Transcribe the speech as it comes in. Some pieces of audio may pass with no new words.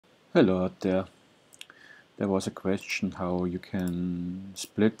Hello out there. There was a question how you can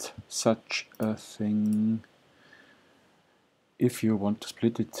split such a thing. If you want to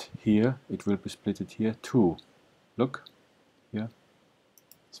split it here, it will be split here too. Look, here,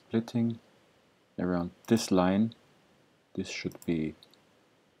 splitting around this line. This should be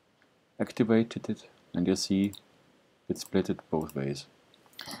activated, and you see it's split it both ways.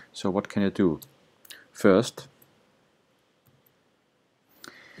 So what can you do? First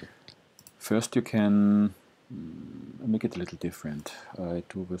you can make it a little different. I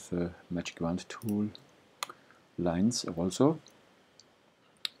do with the magic wand tool lines also,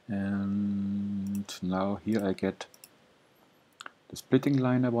 and now here I get the splitting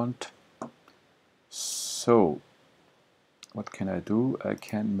line I want. So what can I do? I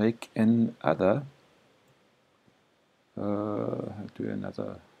can make another do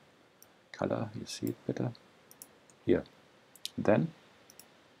another color, you see it better here. Then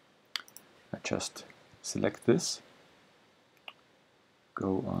I just select this,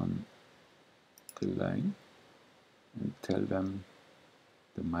 go on the line and tell them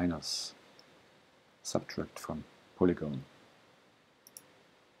the minus, subtract from polygon,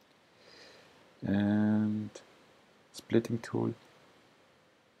 and splitting tool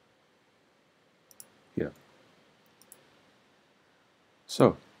here.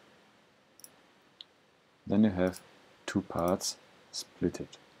 So then you have two parts splitted.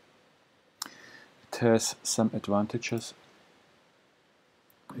 It has some advantages.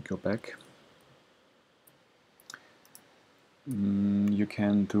 I go back. You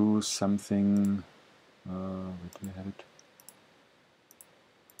can do something, where do we have it?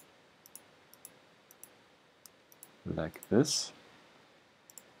 Like this.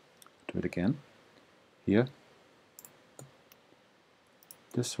 Do it again. Here.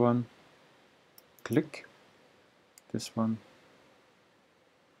 This one. Click. This one.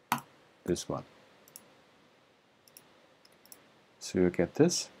 This one. So you get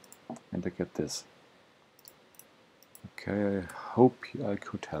this, and I get this. Okay, I hope I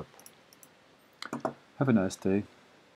could help. Have a nice day.